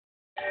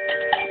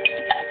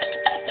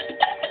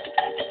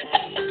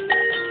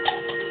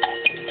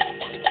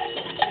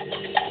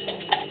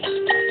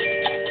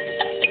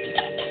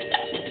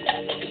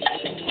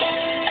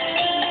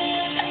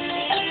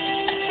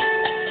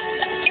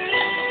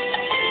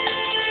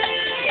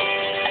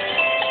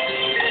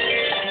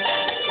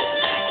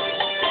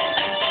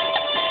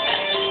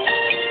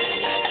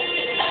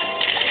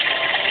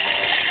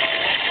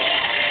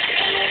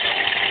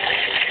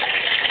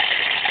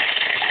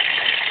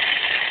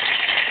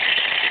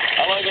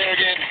Hi there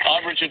again.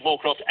 I'm Richard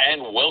Morecroft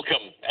and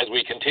welcome as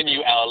we continue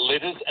our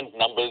Letters and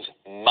Numbers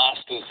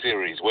Masters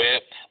series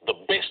where the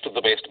best of the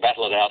best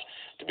battle it out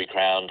to be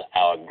crowned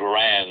our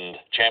grand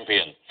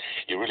champion.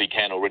 You really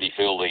can already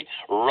feel the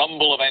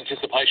rumble of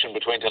anticipation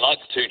between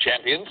tonight's two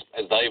champions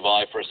as they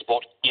vie for a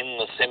spot in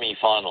the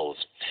semi-finals.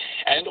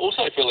 And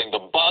also feeling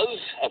the buzz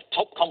of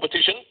top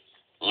competition,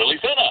 Lily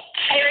Serna.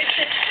 Hey,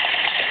 Richard.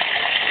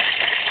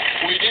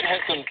 We did have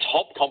some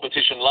top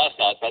competition last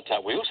night, but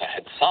we also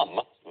had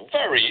some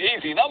very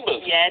easy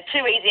numbers. Yeah,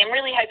 too easy. I'm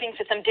really hoping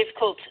for some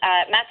difficult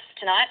maths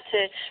tonight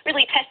to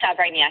really test our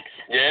brainiacs.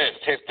 Yes,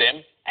 test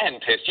them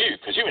and test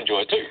you, because you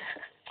enjoy it too.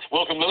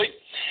 Welcome, Lily.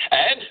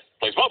 And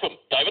please welcome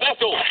David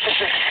Astle.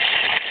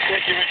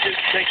 Thank you, Richard.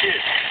 Thank you.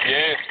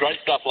 Yes, great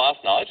stuff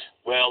last night.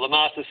 Well, the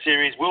Masters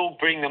series will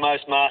bring the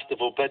most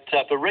masterful, but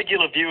for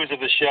regular viewers of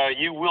the show,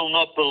 you will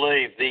not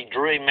believe the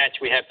dream match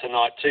we have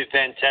tonight. Two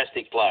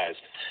fantastic players.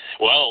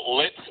 Well,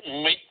 let's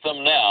meet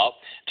them now.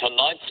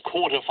 Tonight's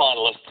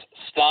quarter-finalists,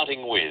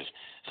 starting with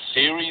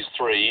Series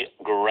 3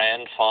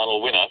 Grand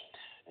Final winner,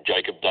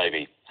 Jacob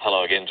Davey.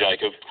 Hello again,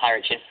 Jacob. Hi,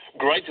 Richard.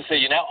 Great to see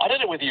you. Now, I don't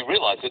know whether you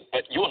realise it,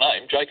 but your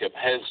name, Jacob,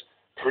 has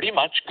pretty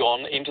much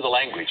gone into the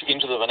language,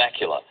 into the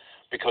vernacular,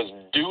 because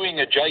doing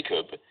a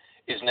Jacob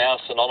is now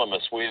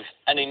synonymous with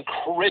an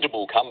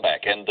incredible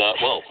comeback. And,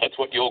 well, that's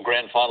what your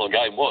grand final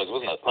game was,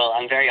 wasn't it? Well,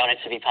 I'm very honoured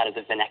to be part of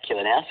the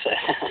vernacular now, so...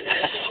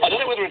 I don't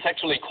know whether it's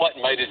actually quite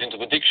made it into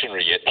the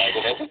dictionary yet,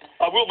 David, has it?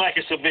 I will make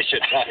a submission.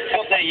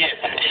 Not there yet.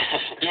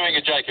 Doing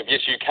a Jacob,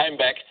 yes, you came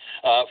back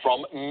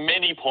from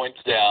many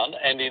points down,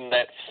 and in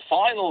that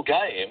final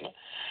game,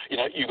 you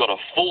know, you got a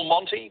full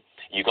Monty,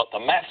 you got the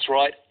maths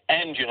right,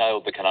 and you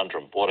nailed the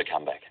conundrum. What a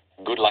comeback.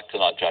 Good luck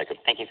tonight, Jacob.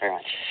 Thank you very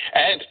much.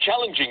 And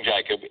challenging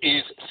Jacob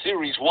is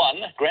Series 1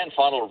 Grand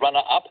Final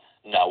runner-up,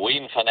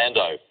 Naween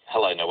Fernando.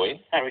 Hello, Naween.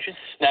 Hi, Richard.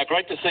 Now,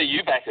 great to see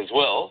you back as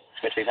well.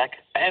 Good to be back.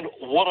 And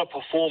what a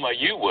performer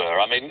you were.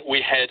 I mean,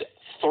 we had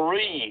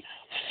 3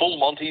 full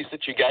Monties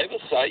that you gave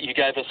us. You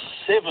gave us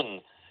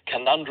 7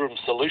 conundrum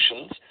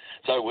solutions.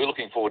 So we're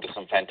looking forward to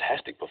some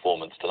fantastic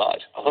performance tonight.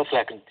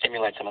 Hopefully I can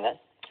emulate some of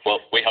that. Well,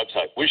 we hope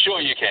so. We're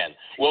sure you can.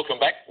 Welcome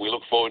back. We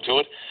look forward to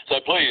it. So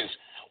please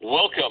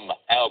welcome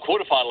our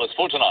quarterfinalists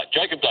for tonight,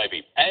 Jacob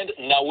Davey and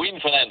Naween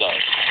Fernando.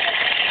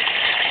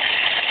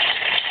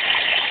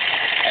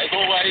 As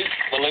always,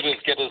 the letters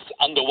get us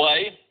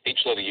underway. Each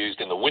letter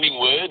used in the winning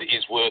word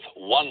is worth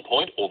 1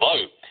 point,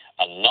 although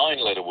a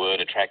 9-letter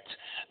word attracts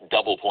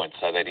double points,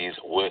 so that is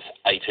worth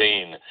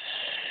 18.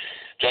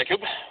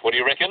 Jacob, what do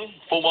you reckon?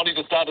 Full Monty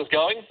to start us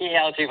going?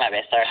 Yeah, I'll do my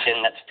best. I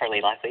reckon that's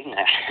probably likely.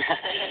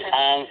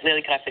 No.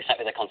 Lily, could I please start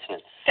with a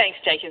consonant? Thanks,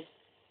 Jacob.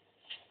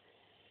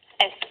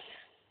 S.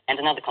 And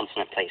another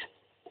consonant, please.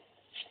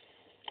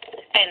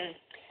 N.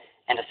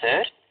 And a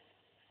third.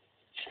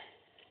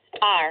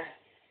 R.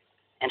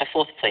 And a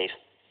fourth, please.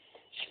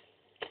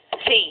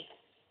 T.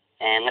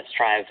 And let's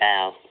try a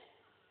vowel.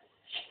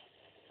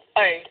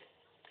 O.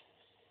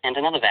 And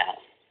another vowel.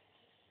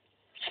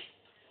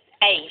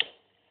 A.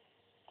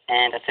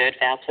 And a third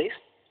vowel, please.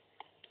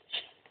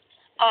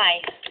 I.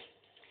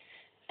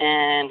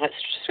 And let's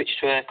switch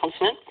to a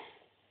consonant.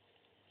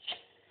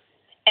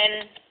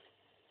 N.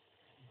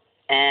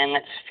 And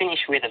let's finish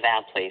with a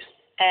vowel, please.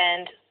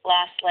 And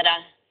last letter,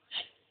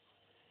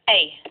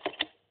 A.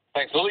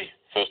 Thanks, Lily.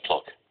 First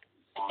clock.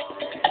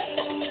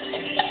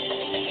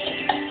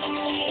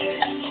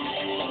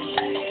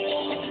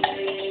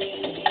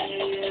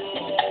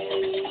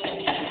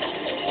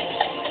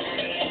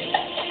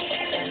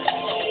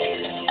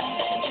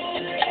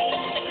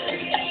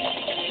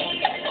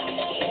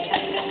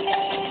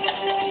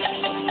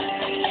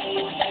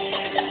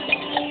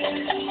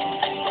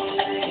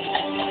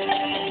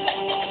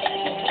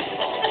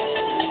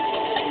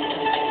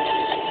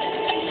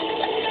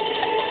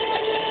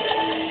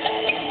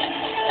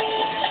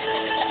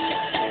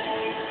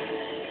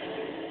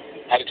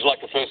 How did you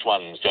like the first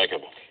ones,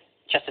 Jacob?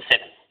 Just a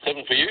 7.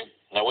 7 for you,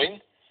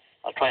 Naween?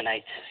 I'll try an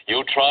 8.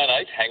 You'll try an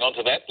 8. Hang on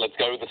to that. Let's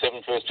go with the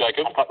 7 first,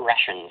 Jacob. I've got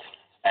rations.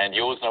 And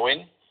yours,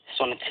 Naween?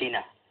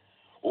 Sonatina.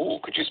 Ooh,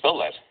 could you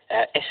spell that?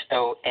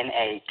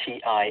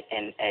 Sonatina.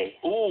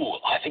 Ooh,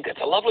 I think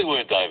that's a lovely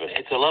word, David.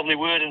 It's a lovely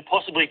word, and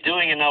possibly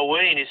doing a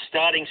Naween is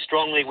starting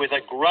strongly with a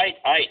great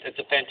 8. It's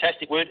a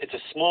fantastic word. It's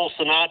a small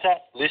sonata,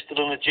 listed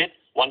on the JIT.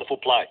 Wonderful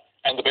play.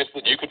 And the best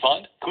that you could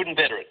find? Couldn't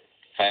better it.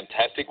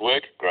 Fantastic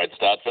work. Great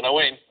start for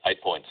Naween.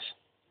 8 points.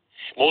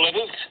 More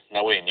letters?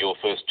 Naween, your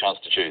first chance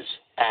to choose.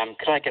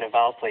 Could I get a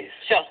vowel, please?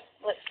 Sure.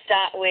 Let's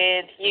start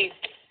with U.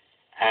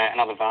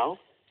 Another vowel.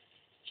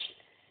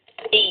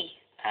 E.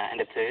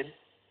 And a third.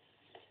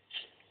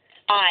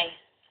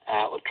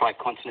 I. We'll try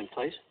consonant,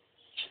 please.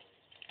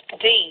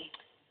 D.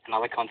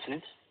 Another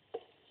consonant.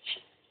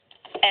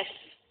 S.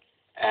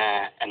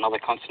 Another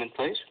consonant,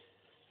 please.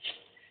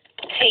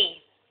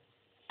 T.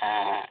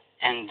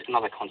 And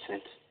another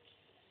consonant.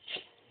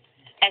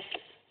 S.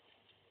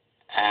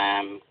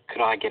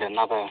 Could I get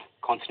another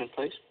consonant,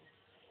 please?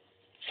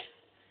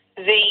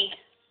 V.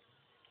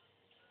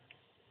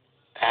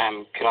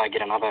 Could I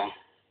get another...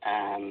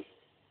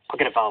 I'll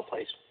get a vowel,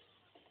 please.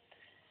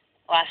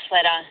 Last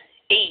letter,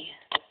 E.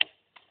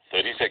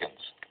 30 seconds.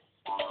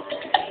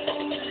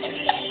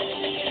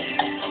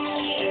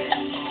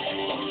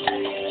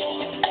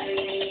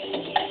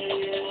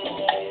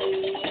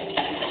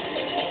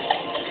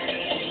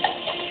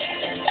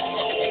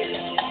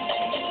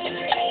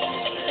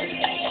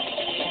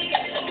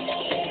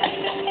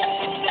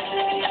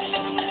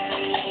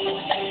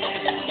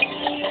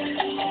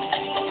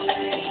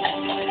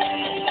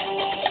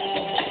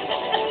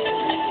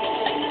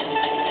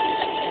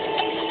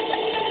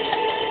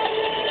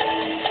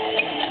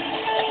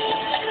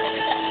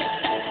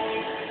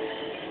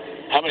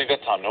 How many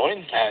that time,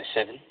 Noreen?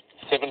 7.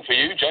 7 for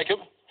you, Jacob.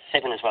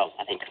 7 as well,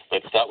 I think.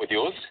 Let's start with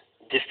yours.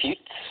 Diffutes.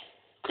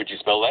 Could you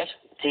spell that?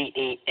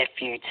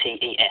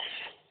 D-E-F-U-T-E-S.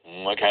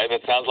 Okay,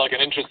 that sounds like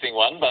an interesting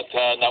one, but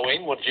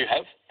Noreen, what did you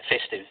have?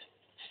 Festive.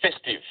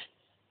 Festive.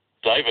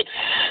 David.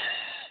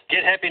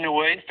 Get happy,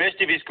 Noreen.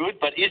 Festive is good,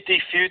 but is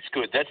diffuse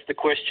good? That's the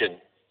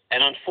question.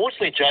 And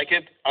unfortunately,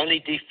 Jacob, only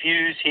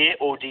diffuse here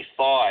or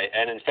defy.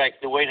 And in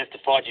fact, Noreen has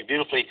defied you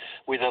beautifully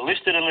with a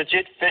listed and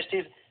legit.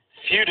 Festive.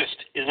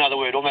 Feudist is another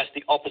word, almost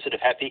the opposite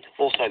of happy,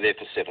 also there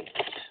for 7.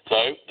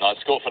 So, nice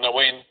score for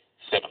Noreen,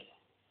 7.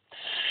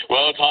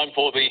 Well, time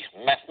for the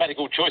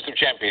mathematical choice of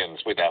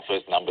champions with our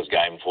first numbers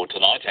game for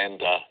tonight.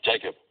 And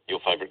Jacob, your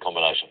favourite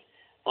combination?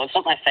 Well, it's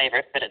not my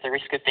favourite, but at the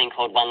risk of being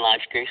called one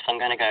large goose, I'm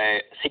going to go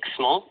 6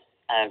 small.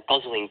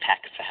 Gosling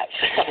pack, perhaps.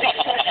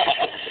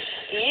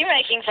 Are you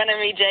making fun of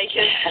me,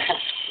 Jacob?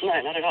 No,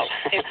 not at all.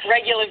 If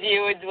regular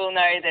viewers will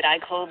know that I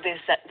called this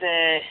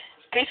the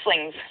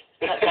gooselings,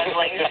 not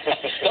goslings.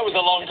 That was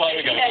a long time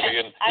ago, Lily,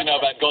 and you know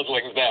about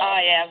goslings now.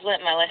 Oh, yeah, I've learnt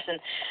my lesson.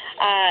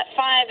 5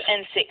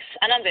 and 6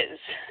 are numbers.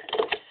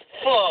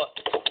 4,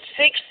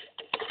 6,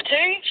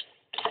 2,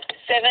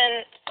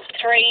 7,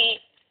 3,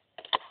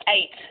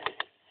 8.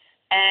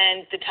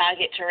 And the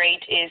target to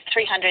reach is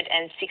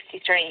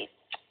 363.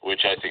 We're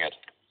chasing it.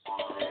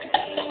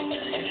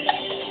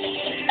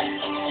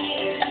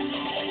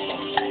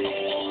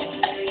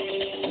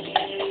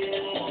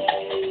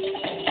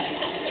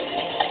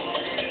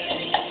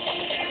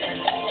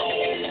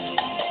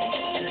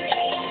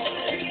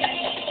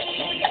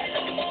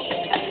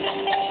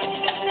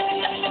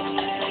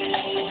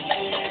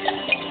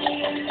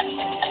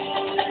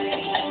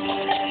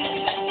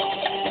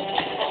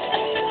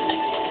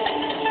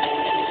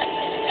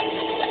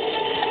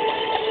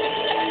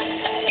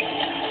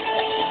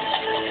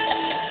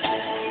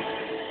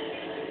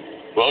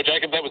 Well,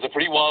 Jacob, that was a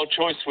pretty wild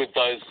choice with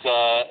those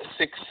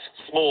 6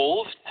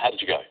 smalls. How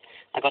did you go?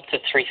 I got to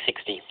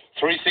 360.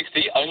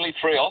 360, only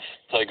 3 off,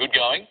 so good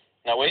going.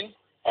 Noreen?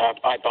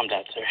 I bombed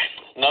out, sir.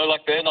 No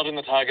luck there, not in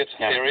the target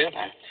area?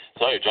 No.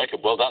 So,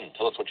 Jacob, well done.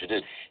 Tell us what you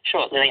did.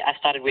 Sure, Lily, I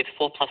started with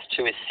 4 plus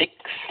 2 is 6.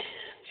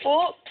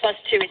 4 plus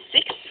 2 is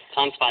 6.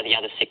 Times by the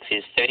other 6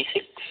 is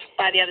 36.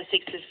 By the other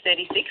 6 is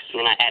 36. And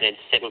then I added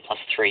 7 plus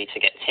 3 to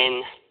get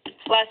 10.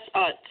 Plus,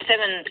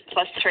 7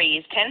 plus 3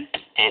 is 10.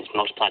 And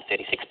multiplied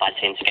 36 by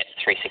 10 to get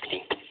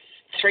 360.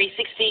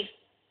 360.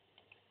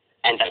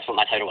 And that's what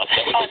my total was.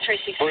 Oh,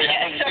 360.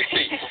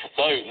 360.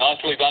 So,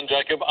 nicely done,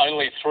 Jacob.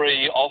 Only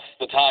 3 off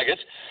the target.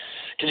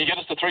 Can you get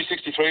us to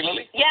 363,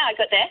 Lily? Yeah, I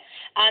got there.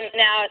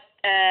 Now,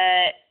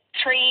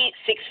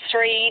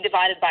 363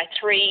 divided by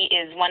 3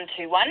 is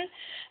 121.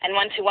 And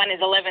 121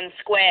 is 11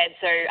 squared.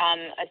 So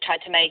I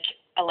tried to make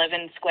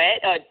 11 squared,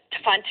 to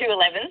find 2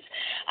 11s.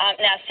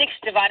 Now, 6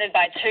 divided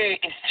by 2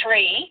 is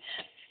 3,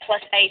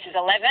 plus 8 is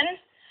 11.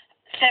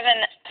 7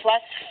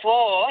 plus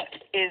 4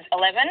 is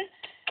 11.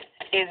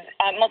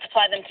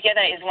 Multiply them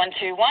together is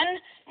 121.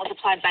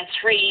 Multiplied by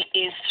 3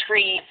 is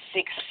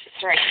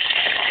 363.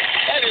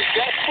 That is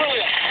just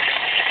brilliant.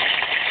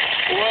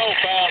 Well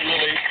found,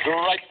 Lily.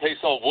 Great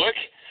piece of work.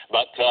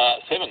 But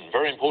 7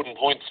 very important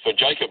points for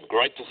Jacob.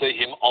 Great to see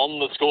him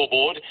on the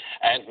scoreboard.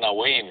 And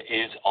Noreen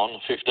is on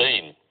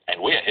 15. And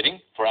we are heading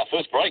for our first